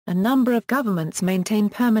A number of governments maintain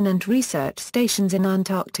permanent research stations in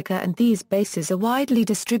Antarctica, and these bases are widely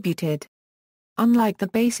distributed. Unlike the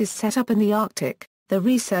bases set up in the Arctic, the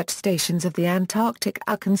research stations of the Antarctic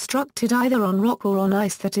are constructed either on rock or on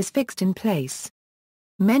ice that is fixed in place.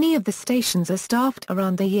 Many of the stations are staffed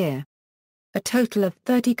around the year. A total of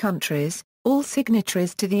 30 countries, all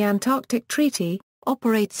signatories to the Antarctic Treaty,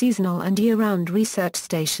 operate seasonal and year-round research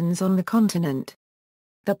stations on the continent.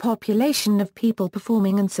 The population of people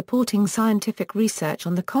performing and supporting scientific research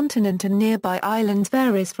on the continent and nearby islands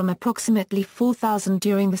varies from approximately 4,000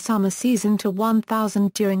 during the summer season to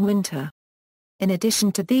 1,000 during winter. In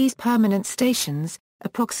addition to these permanent stations,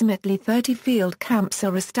 approximately 30 field camps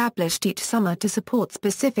are established each summer to support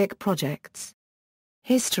specific projects.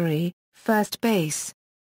 History. First base.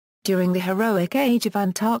 During the heroic age of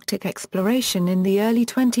Antarctic exploration in the early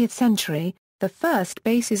 20th century, the first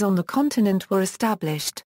bases on the continent were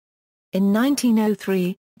established. In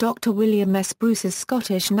 1903, Dr. William S. Bruce's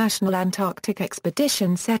Scottish National Antarctic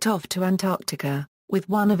Expedition set off to Antarctica, with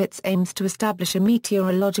one of its aims to establish a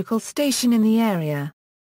meteorological station in the area.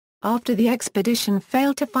 After the expedition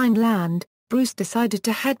failed to find land, Bruce decided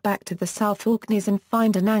to head back to the South Orkneys and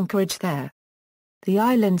find an anchorage there. The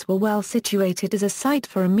islands were well situated as a site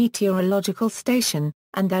for a meteorological station,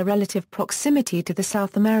 and their relative proximity to the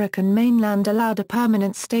South American mainland allowed a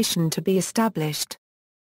permanent station to be established.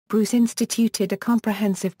 Bruce instituted a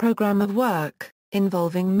comprehensive program of work,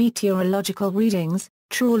 involving meteorological readings,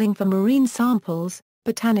 trawling for marine samples,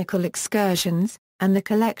 botanical excursions, and the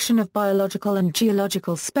collection of biological and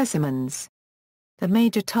geological specimens. The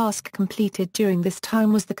major task completed during this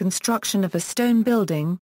time was the construction of a stone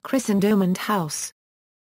building, christened Ormond House.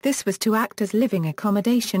 This was to act as living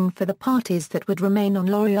accommodation for the parties that would remain on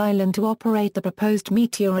Laurie Island to operate the proposed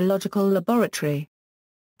meteorological laboratory.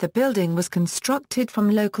 The building was constructed from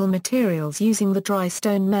local materials using the dry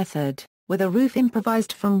stone method, with a roof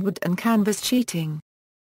improvised from wood and canvas sheeting.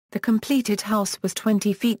 The completed house was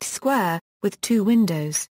 20 feet square, with 2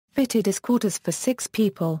 windows, fitted as quarters for 6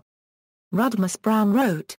 people. Rudmus Brown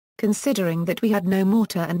wrote, "Considering that we had no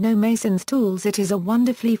mortar and no mason's tools, it is a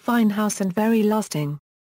wonderfully fine house and very lasting.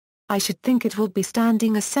 I should think it will be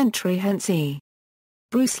standing a century hence."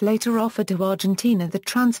 Bruce later offered to Argentina the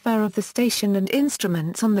transfer of the station and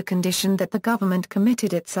instruments on the condition that the government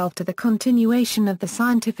committed itself to the continuation of the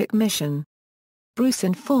scientific mission. Bruce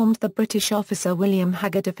informed the British officer William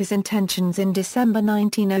Haggard of his intentions in December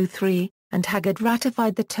 1903, and Haggard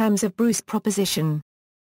ratified the terms of Bruce's proposition.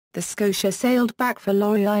 The Scotia sailed back for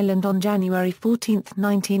Laurie Island on January 14,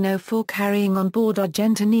 1904, carrying on board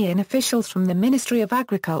Argentinian officials from the Ministry of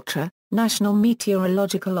Agriculture, National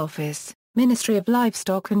Meteorological Office, Ministry of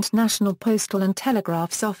Livestock and National Postal and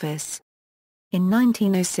Telegraph's Office. In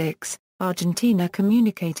 1906, Argentina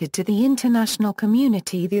communicated to the international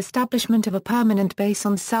community the establishment of a permanent base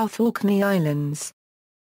on South Orkney Islands.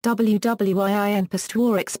 WWII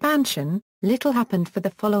post-war expansion. Little happened for the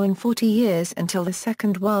following 40 years until the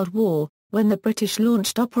Second World War, when the British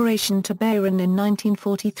launched Operation Tabarin in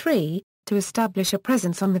 1943, to establish a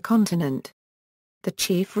presence on the continent. The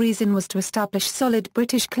chief reason was to establish solid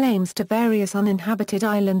British claims to various uninhabited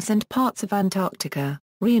islands and parts of Antarctica,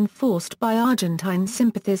 reinforced by Argentine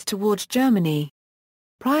sympathies towards Germany.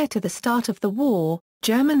 Prior to the start of the war,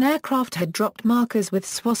 German aircraft had dropped markers with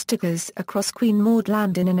swastikas across Queen Maud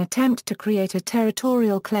Land in an attempt to create a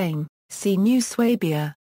territorial claim. See New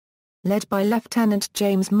Swabia. Led by Lieutenant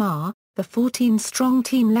James Marr, the 14-strong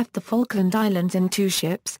team left the Falkland Islands in 2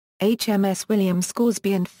 ships, HMS William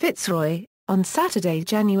Scoresby and Fitzroy, on Saturday,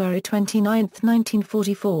 January 29,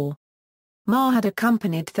 1944. Marr had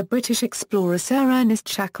accompanied the British explorer Sir Ernest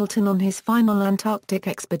Shackleton on his final Antarctic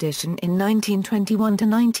expedition in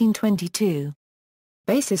 1921–1922.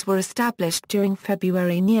 Bases were established during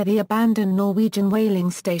February near the abandoned Norwegian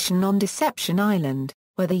whaling station on Deception Island,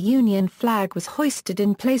 where the Union flag was hoisted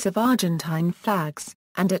in place of Argentine flags,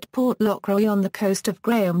 and at Port Lockroy on the coast of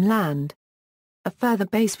Graham Land. A further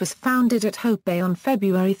base was founded at Hope Bay on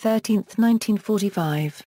February 13,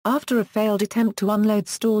 1945, after a failed attempt to unload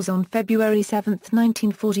stores on February 7,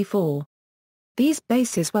 1944. These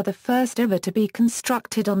bases were the first ever to be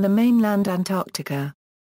constructed on the mainland Antarctica.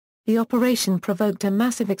 The operation provoked a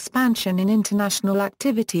massive expansion in international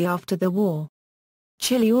activity after the war.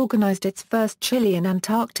 Chile organized its first Chilean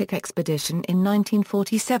Antarctic expedition in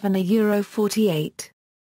 1947, Euro-48.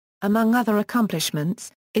 Among other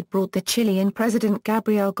accomplishments, it brought the Chilean President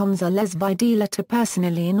Gabriel González Videla to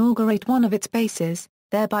personally inaugurate one of its bases,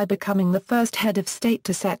 thereby becoming the first head of state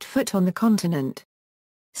to set foot on the continent.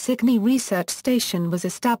 Sydney Research Station was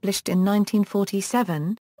established in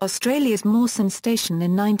 1947, Australia's Mawson Station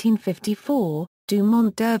in 1954,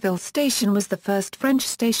 Dumont d'Urville Station was the first French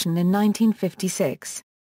station in 1956.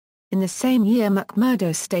 In the same year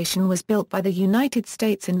McMurdo Station was built by the United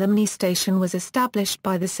States and Limni Station was established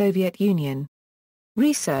by the Soviet Union.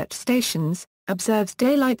 Research stations, observes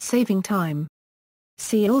daylight saving time.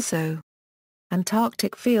 See also: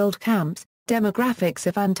 Antarctic field camps, demographics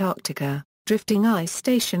of Antarctica, drifting ice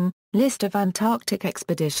station, list of Antarctic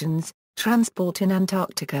expeditions, transport in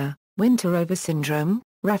Antarctica, winter over syndrome,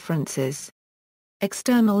 references.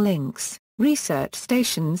 External links: research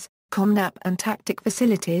stations, COMNAP Antarctic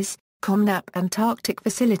facilities, COMNAP Antarctic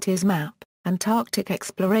facilities map, Antarctic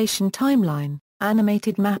exploration timeline,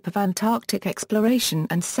 animated map of Antarctic exploration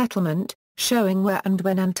and settlement, showing where and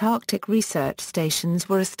when Antarctic research stations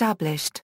were established.